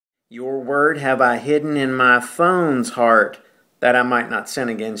Your word have I hidden in my phone's heart, that I might not sin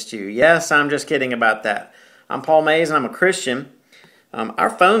against you. Yes, I'm just kidding about that. I'm Paul Mays, and I'm a Christian. Our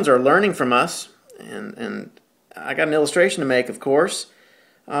phones are learning from us, and I got an illustration to make, of course.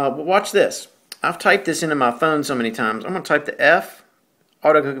 But watch this. I've typed this into my phone so many times. I'm going to type the F.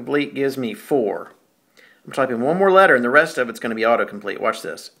 Autocomplete gives me 4. I'm typing one more letter, and the rest of it's going to be autocomplete. Watch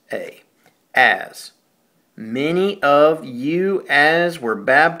this. A. As many of you as were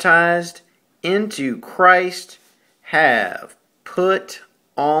baptized into Christ have put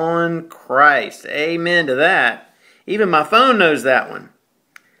on Christ. Amen to that. Even my phone knows that one.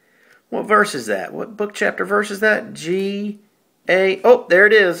 What verse is that? What book, chapter, verse is that? G-A... Oh, there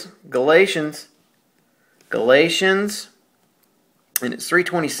it is. Galatians. Galatians. And it's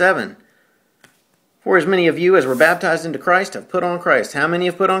 3:27. For as many of you as were baptized into Christ have put on Christ. How many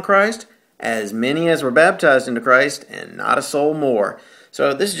have put on Christ? As many as were baptized into Christ, and not a soul more.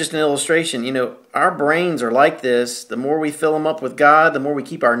 So this is just an illustration. You know, our brains are like this. The more we fill them up with God, the more we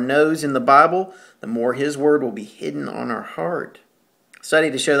keep our nose in the Bible, the more His Word will be hidden on our heart.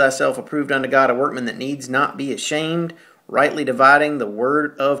 Study to show thyself approved unto God, a workman that needs not be ashamed, rightly dividing the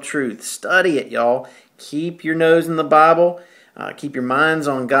word of truth. Study it, y'all. Keep your nose in the Bible. Keep your minds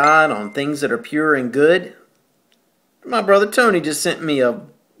on God, on things that are pure and good. My brother Tony just sent me a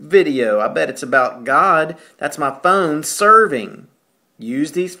video. I bet it's about God. That's my phone serving.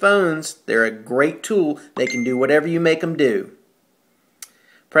 Use these phones. They're a great tool. They can do whatever you make them do.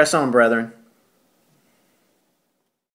 Press on, brethren.